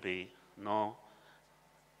 CMP, no.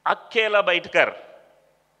 अकेला बैठकर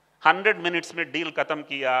 100 minutes में डील खत्म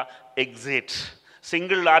किया, exit,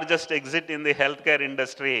 single largest exit in the healthcare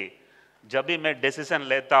industry. जब भी मैं decision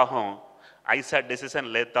लेता हूँ, ऐसा decision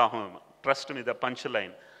लेता हूँ, trust me, the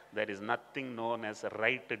punchline, there is nothing known as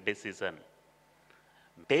right decision.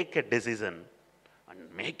 Take a decision and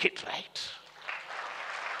make it right.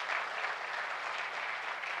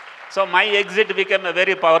 So my exit became a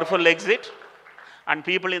very powerful exit, and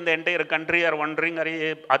people in the entire country are wondering, अरे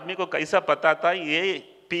ये आदमी को कैसा पता था ये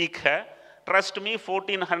peak है? Trust me,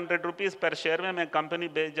 1400 rupees per share में मैं कंपनी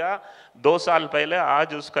भेजा 2 साल पहले,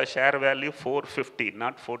 आज उसका share value 450,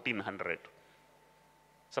 not 1400.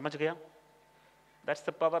 समझ गया? That's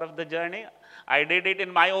the power of the journey. I did it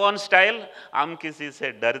in my own style. हम किसी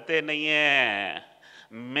से डरते नहीं हैं।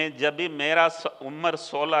 मैं जब भी मेरा उम्र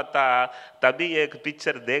 16 था तभी एक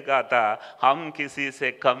पिक्चर देखा था, हम किसी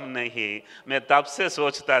से कम नहीं। मैं तब से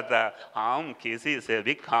सोचता था हम किसी से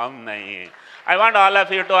भी कम नहीं। I want all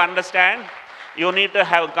of you to understand, you need to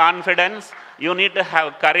have confidence, you need to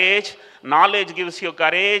have courage. Knowledge gives you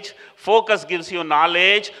courage, focus gives you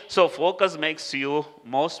knowledge. So focus makes you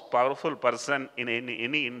most powerful person in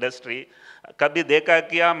any industry. कभी देखा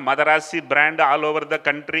क्या Madrasi brand all over the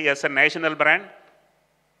country as a national brand?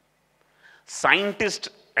 Scientist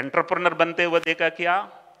entrepreneur बनते हुए देखा क्या?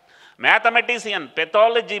 Mathematician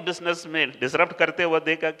pathology business में disrupt करते हुए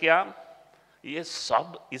देखा क्या? ये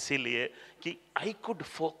सब इसीलिए कि I could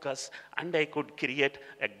focus and I could create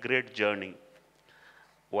a great journey.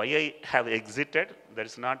 Why I have exited, there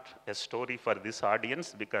is not a story for this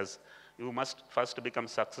audience, because you must first become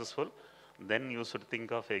successful, then you should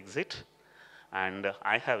think of exit. And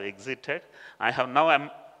I have exited. I have now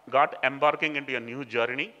got embarking into a new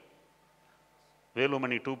journey,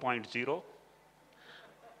 Velumani 2.0.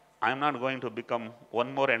 I am not going to become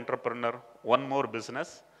one more entrepreneur, one more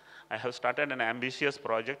business. I have started an ambitious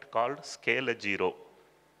project called Scale a Zero.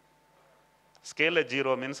 Scale a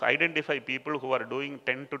Zero means identify people who are doing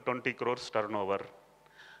 10 to 20 crores turnover,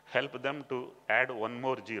 help them to add one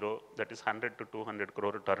more zero, that is 100 to 200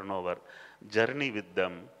 crore turnover, journey with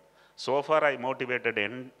them. So far I motivated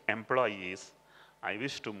employees. I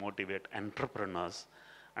wish to motivate entrepreneurs.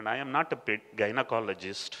 And I am not a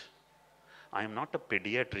gynecologist. I am not a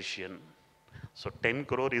pediatrician. So 10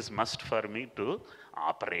 crore is must for me to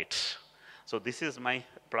operate. So this is my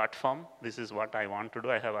platform. This is what I want to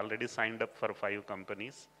do. I have already signed up for 5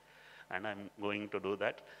 companies and I'm going to do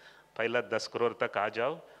that. पहला 10 crore तक आ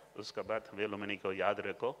जाओ, उसके बाद वेलुमनी को याद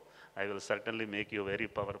रखो. I will certainly make you very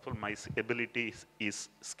powerful. My ability is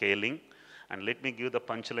scaling. And let me give the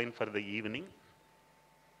punchline for the evening.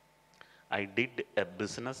 I did a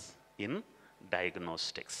business in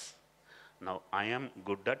diagnostics. Now I am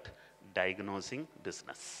good at diagnosing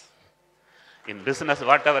business. In business,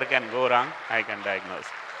 whatever can go wrong, I can diagnose.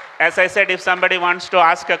 As I said, if somebody wants to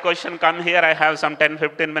ask a question, come here. I have some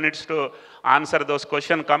 10-15 minutes to answer those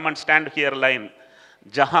questions. Come and stand here line.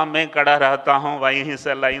 जहाँ मैं खड़ा रहता हूँ वहीं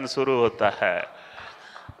से line शुरू होता है.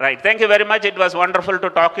 Right. Thank you very much. It was wonderful to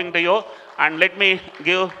talking to you. And let me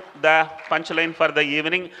give the punchline for the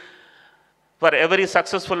evening. For every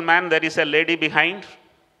successful man, there is a lady behind.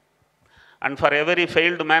 And for every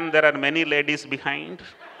failed man, there are many ladies behind.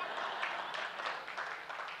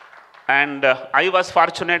 And I was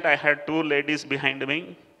fortunate, I had 2 ladies behind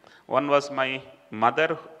me. One was my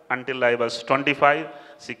mother until I was 25.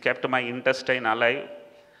 She kept my intestine alive.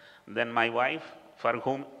 Then my wife, for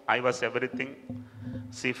whom I was everything.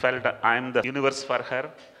 She felt I am the universe for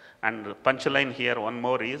her. And punchline here, one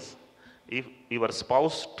more is, if your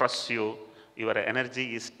spouse trusts you, your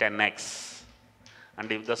energy is 10x.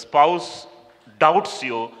 And if the spouse doubts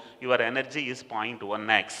you, your energy is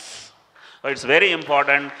 0.1x. So it's very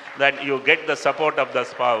important that you get the support of the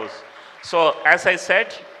spouse. So as I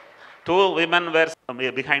said, 2 women were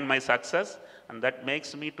behind my success, and that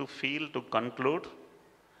makes me to feel, to conclude,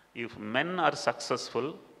 if men are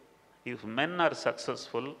successful,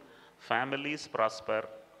 families prosper,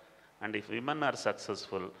 and if women are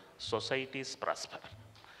successful, societies prosper.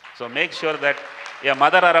 So make sure that a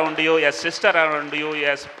mother around you, a sister around you,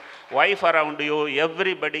 a wife around you,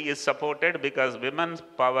 everybody is supported, because women's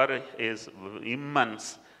power is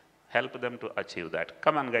immense. Help them to achieve that.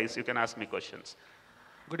 Come on guys, you can ask me questions.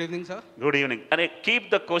 Good evening, sir. Good evening. And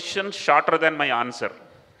keep the questions shorter than my answer.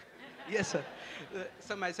 Yes, sir.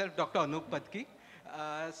 So myself, Dr. Anup Patki.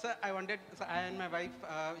 Sir, I and my wife,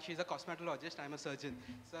 she's a cosmetologist, I'm a surgeon.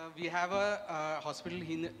 So we have a hospital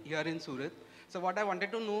here in Surat. So what I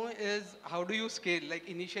wanted to know is, how do you scale? Like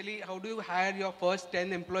initially, how do you hire your first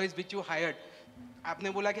 10 employees which you hired? आपने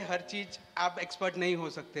बोला कि हर चीज आप expert नहीं हो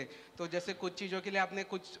सकते, तो जैसे कुछ चीजों के लिए आपने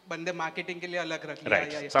कुछ बंदे मार्केटिंग के लिए अलग रख लिया.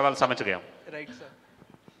 राइट, सवाल समझ गया. Right sir.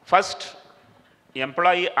 फर्स्ट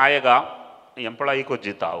एम्प्लॉई आएगा, एम्प्लॉई को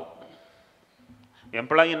जिताओ.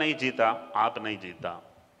 एम्प्लॉई नहीं जीता, आप नहीं जीता.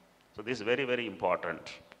 So this very very important.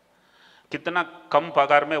 कितना कम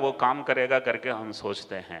पगार में वो काम करेगा करके हम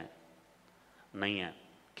सोचते हैं, नहीं है,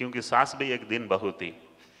 क्योंकि सास भी एक दिन बहू थी.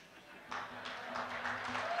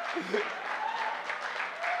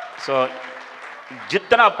 सो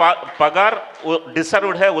जितना पगार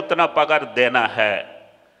डिजर्व्ड है उतना पगार देना है.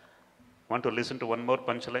 Want to listen to one more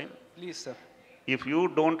punchline? Please, sir. If you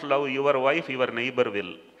don't love your wife, your neighbor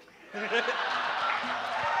will.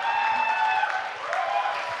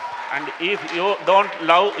 And if you don't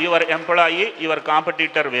love your employee, your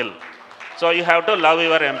competitor will. So you have to love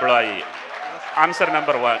your employee. Answer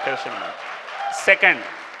number 1, question 1. Second,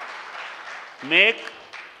 make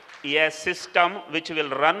a system which will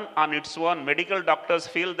run on its own. Medical doctors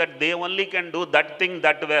feel that they only can do that thing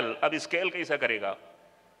that well. अब scale कैसा करेगा?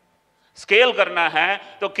 Scale करना है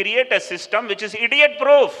तो create a system which is idiot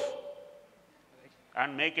proof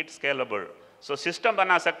and make it scalable. So system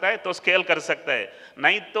बना सकता है तो scale कर सकता है.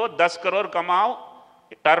 नहीं तो 10 करोड़ कमाओ,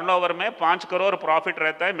 टर्नओवर में 5 करोड़ प्रॉफिट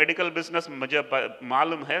रहता है. मेडिकल बिजनेस मुझे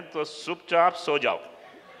मालूम है, तो चुपचाप सो जाओ.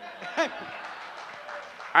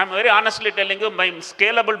 I am very honestly telling you, मैं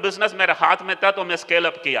स्केलेबल बिजनेस मेरे हाथ में था तो मैं स्केल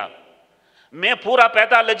अप किया. मैं पूरा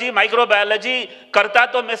पैथोलॉजी माइक्रोबायोलॉजी करता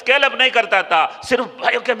तो मैं स्केल अप नहीं करता था, सिर्फ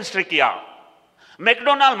बायोकेमिस्ट्री किया.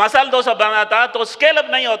 मैकडोनाल्ड मसाला डोसा बनाता तो स्केल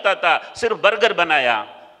अप नहीं होता था, सिर्फ बर्गर बनाया.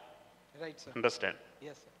 Right, sir. Understand?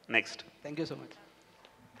 Yes, sir. Next. Thank you so much.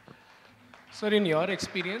 Sir, in your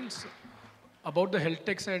experience about the health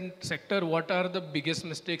tech sector, what are the biggest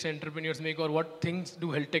mistakes entrepreneurs make, or what things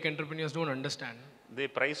do health tech entrepreneurs don't understand? They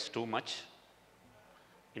price too much.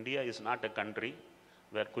 India is not a country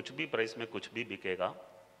where कुछ भी price में कुछ भी बिकेगा.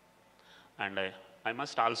 And I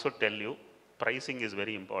must also tell you, pricing is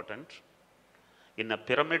very important. In a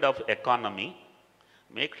pyramid of economy,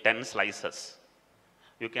 make 10 slices.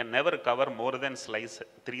 You can never cover more than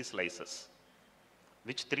 3 slices.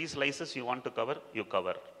 Which 3 slices you want to cover, you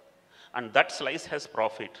cover. And that slice has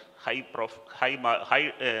profit, high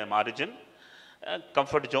margin,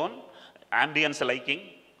 comfort zone, ambience liking.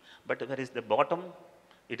 But where is the bottom?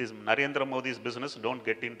 It is Narendra Modi's business, don't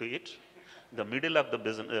get into it. The middle of the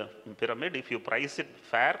business, pyramid, if you price it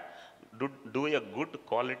fair, do a good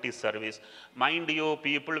quality service. Mind you,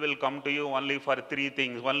 people will come to you only for 3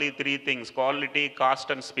 things, quality, cost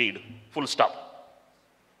and speed. Full stop.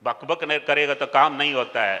 बक नहीं करेगा तो काम नहीं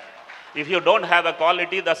होता है. If you don't have a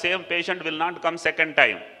quality, the same patient will not come second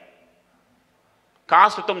time.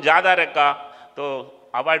 Cost तुम ज़्यादा रखा तो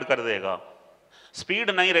अवॉइड कर देगा. स्पीड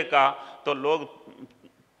नहीं रखा तो लोग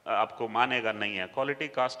आपको मानेगा नहीं है. Quality,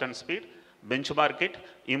 cost and speed, benchmark it,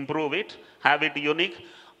 improve it, have it unique.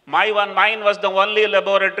 Mine was the only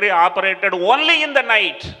laboratory operated only in the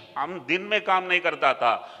night. हम दिन में काम नहीं करता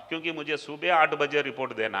था क्योंकि मुझे सुबह 8 बजे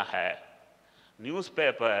रिपोर्ट देना है.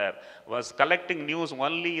 Newspaper was collecting news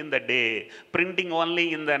only in the day, printing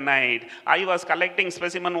only in the night. I was collecting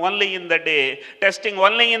specimen only in the day, testing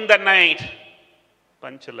only in the night.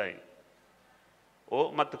 Punchline.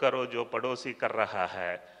 वो मत करो जो पड़ोसी कर रहा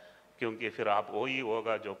है, क्योंकि फिर आप वही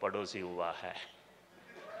होगा जो पड़ोसी हुआ है.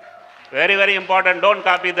 Very, very important. Don't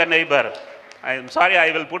copy the neighbor. I am sorry,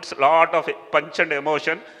 I will put a lot of punch and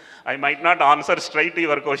emotion. I might not answer straight to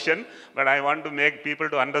your question, but I want to make people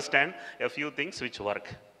to understand a few things which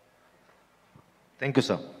work. Thank you,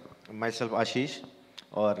 sir. Myself, Ashish.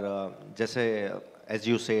 Or जैसे as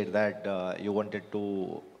you said that you wanted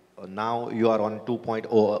to, now you are on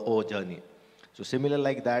 2.0 journey. So similar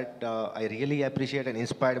like that, I really appreciate and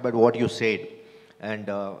inspired by what you said. And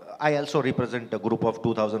I also represent a group of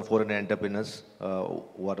 2,400 entrepreneurs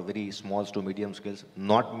who are very small to medium scales,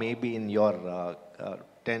 not maybe in your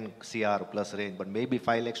 10 CR plus range, but maybe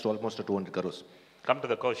 5 lakhs to almost 200 crores. Come to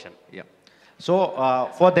the question. Yeah. So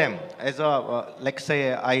for them, as a, like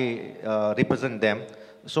say I represent them,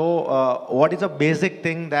 so what is a basic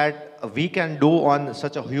thing that we can do on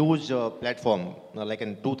such a huge platform, like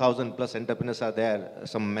in 2,000 plus entrepreneurs are there,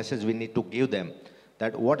 some message we need to give them,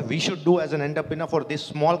 that what we should do as an entrepreneur for these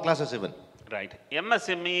small classes even? Right.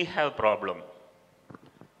 MSME have problem,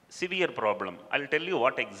 severe problem. I'll tell you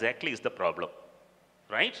what exactly is the problem.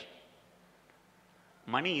 Right?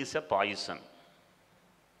 Money is a poison.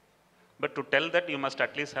 But to tell that, you must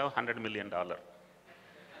at least have $100 million.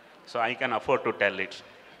 So I can afford to tell it.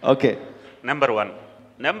 Okay. Number 1.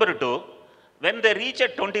 Number 2, when they reach a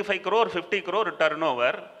 25 crore, 50 crore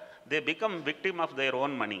turnover, they become victim of their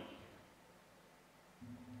own money.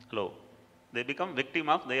 Hello. They become victim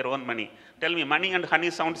of their own money. Tell me, money and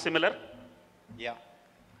honey sound similar? Yeah.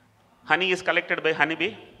 Honey is collected by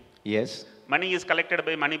honeybee? Yes. Money is collected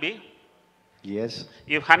by honeybee? Yes.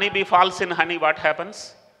 If honeybee falls in honey, what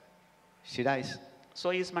happens? She dies. So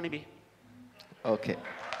is honeybee. Okay.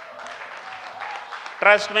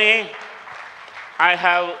 Trust me, I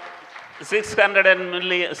have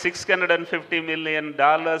 $650 million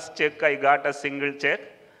check. I got a single check.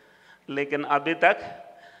 लेकिन अभी तक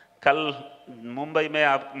कल मुंबई में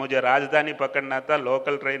आप मुझे राजधानी पकड़ना था,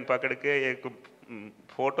 लोकल ट्रेन पकड़ के एक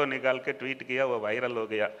फोटो निकाल के ट्वीट किया, वो वायरल हो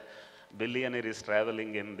गया. Billionaire is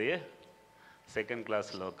traveling in the second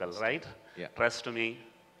class local, right? Yeah. Trust me,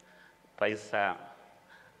 पैसा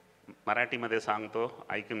मराठीमध्ये सांगतो,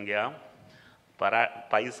 ऐकून घ्या.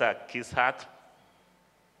 पैसा खिसात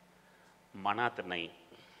मनात नाही.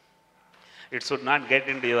 It should not get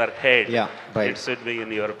into your head. Yeah, right. It should be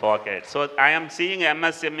in your pocket. So I am seeing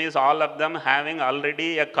MSMEs, all of them having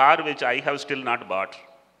already a car which I have still not bought.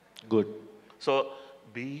 Good. So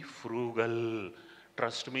be frugal.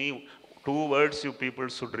 Trust me, two words you people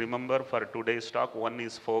should remember for today's talk. One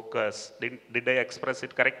is focus. Did I express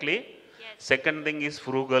it correctly? Yes. Second thing is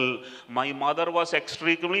frugal. My mother was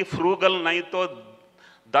extremely frugal. नहीं तो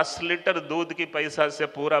 10 litre दूध की पैसा से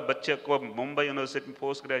पूरा बच्चे को Mumbai university में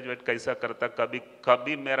पोस्ट ग्रेजुएट कैसा करता, कभी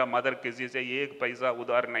कभी मेरा मदर किसी से एक पैसा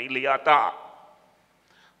उधार नहीं लिया था.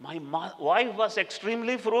 My wife was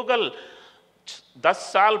extremely frugal. 10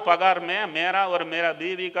 साल पगार में मेरा और मेरा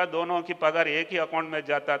बीवी का दोनों की पगार एक ही अकाउंट में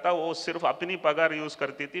जाता था. वो सिर्फ अपनी पगार यूज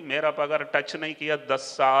करती थी, मेरा पगार टच नहीं किया 10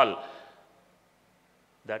 साल.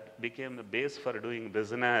 That became the base for doing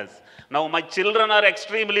business. Now my children are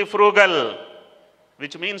extremely frugal.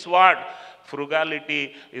 Which means what?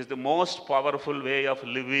 Frugality is the most powerful way of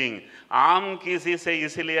living. आम किसी से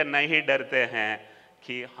इसलिए नहीं डरते हैं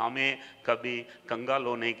कि हमें कभी कंगाल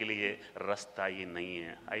होने के लिए रास्ता ही नहीं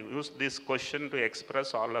है. I use this question to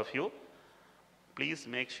express all of you. Please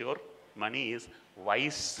make sure money is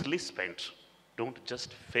wisely spent. Don't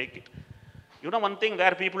just fake it. You know one thing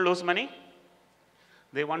where people lose money?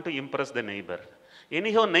 They want to impress the neighbor.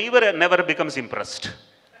 Anyhow, neighbor never becomes impressed.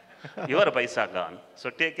 Your paisa gone.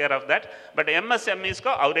 So take care of that. But MSMEs को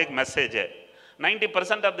और एक message है.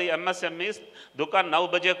 90% of the MSMEs दुकान 9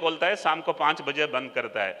 बजे खोलता है, शाम को 5 बजे बंद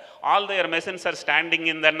करता है. All their machines are standing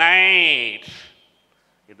in the night.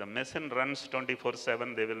 If the machine runs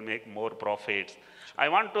 24/7, they will make more profits. I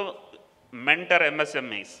want to mentor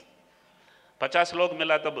MSMEs. 50 लोग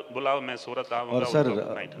मिला तो बुलाओ, मैं सूरत आऊंगा. और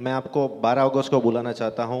सर मैं आपको 12 अगस्त को बुलाना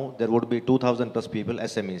चाहता हूँ. There would be 2000 plus people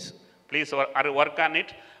SMEs. Please work on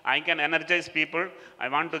it. I can energize people. I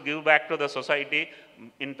want to give back to the society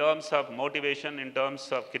in terms of motivation, in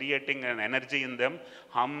terms of creating an energy in them.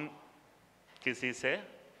 हम किसी से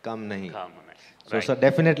कम नहीं. So Right. sir,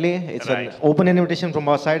 definitely it's Right. an open invitation from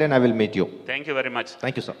our side and I will meet you. Thank you very much.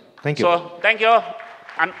 Thank you sir. Thank you. So thank you.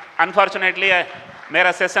 Unfortunately,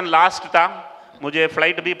 मेरा session last था. मुझे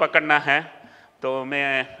flight भी पकड़ना है, तो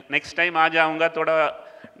मैं next time आ जाऊंगा. थोड़ा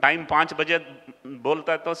टाइम 5 बजे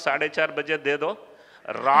बोलता तो 4:30 बजे दे दो.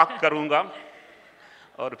 रॉक करूंगा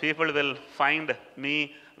और people will find me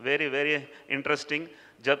very very interesting.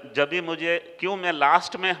 जब भी मुझे, क्यों मैं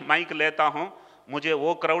लास्ट में माइक लेता हूं, मुझे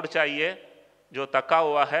वो क्राउड चाहिए जो तका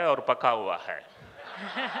हुआ है और पका हुआ है.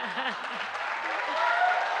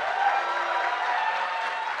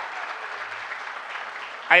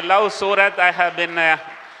 I love Surat. I have been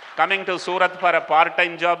coming to Surat for a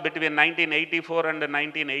part-time job between 1984 and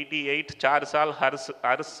 1988. 4 साल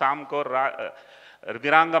हर शाम को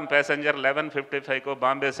विरांगम पैसेंजर 11:55 को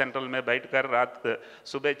बॉम्बे सेंट्रल में बैठकर रात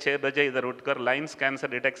सुबह 6 बजे इधर उठकर लाइन्स कैंसर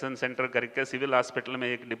डिटेक्शन सेंटर करके सिविल हॉस्पिटल में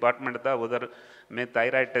एक डिपार्टमेंट था, उधर में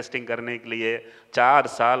थायराइड टेस्टिंग करने के लिए 4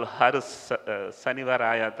 साल हर शनिवार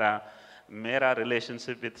आया था. Mera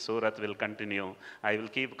relationship with Surat will continue. I will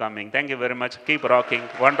keep coming. Thank you very much. Keep rocking.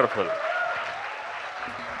 Wonderful.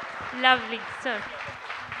 Lovely, sir.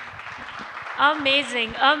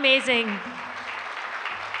 Amazing, amazing.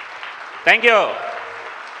 Thank you.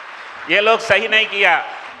 ये लोग सही नहीं किया.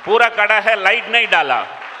 पूरा कड़ा है, लाइट नहीं डाला.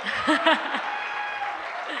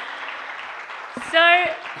 Sir,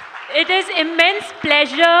 it is immense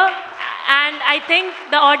pleasure, and I think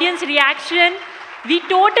the audience reaction, we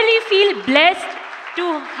totally feel blessed to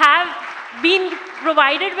have been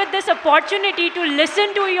provided with this opportunity to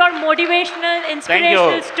listen to your motivational,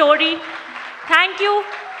 inspirational story. Thank you.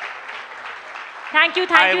 Thank you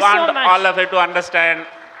so much. I want all of you to understand,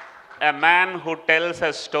 a man who tells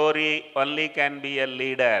a story only can be a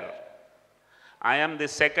leader. I am the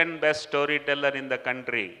second best storyteller in the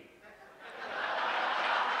country.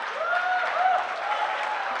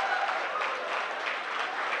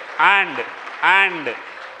 And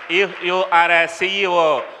if you are a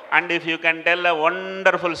CEO and if you can tell a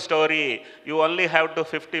wonderful story, you only have to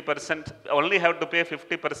pay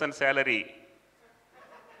 50% salary.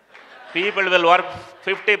 People will work,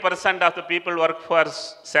 50% of the people work for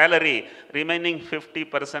salary, remaining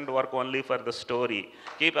 50% work only for the story.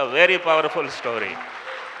 Keep a very powerful story.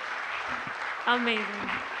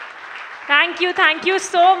 Amazing. Thank you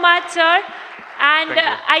so much, sir. And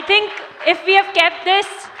I think if we have kept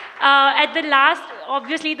this at the last,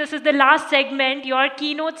 obviously this is the last segment, your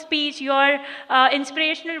keynote speech, your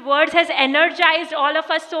inspirational words has energized all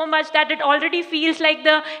of us so much that it already feels like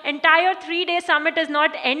the entire 3-day summit is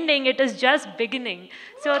not ending, it is just beginning.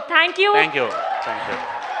 So thank you. Thank you.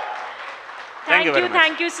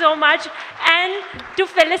 Thank you so much. And to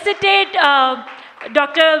felicitate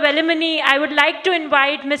Dr. Velumani, I would like to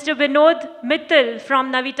invite Mr. Vinod Mittal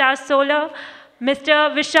from Navitas Solar,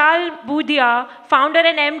 Mr. Vishal Budhia, founder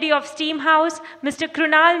and MD of Steam House, Mr.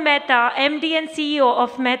 Krunal Mehta, MD and CEO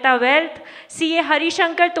of Mehta Wealth, CA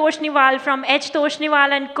Harishankar Toshniwal from H.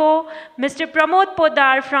 Toshniwal and Co., Mr. Pramod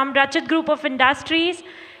Podar from Rachit Group of Industries,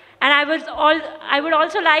 and I would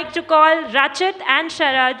also like to call Rachit and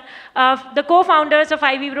Sharad, the co-founders of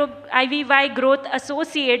IVY Growth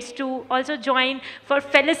Associates, to also join for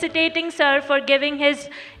felicitating Sir for giving his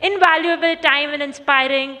invaluable time and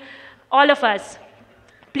inspiring all of us.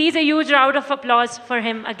 Please a huge round of applause for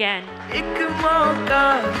him again. एक मौका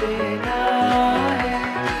देना है,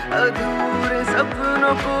 अधूरे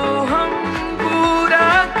सपनों को हम पूरा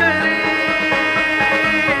करें।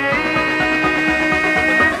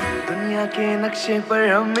 दुनिया के नक्शे पर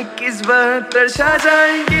हम 21-72 छा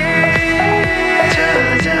जाएंगे, छा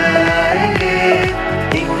जाएंगे।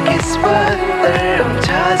 21-72 हम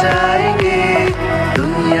छा जाएंगे,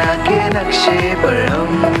 दुनिया के नक्शे पर हम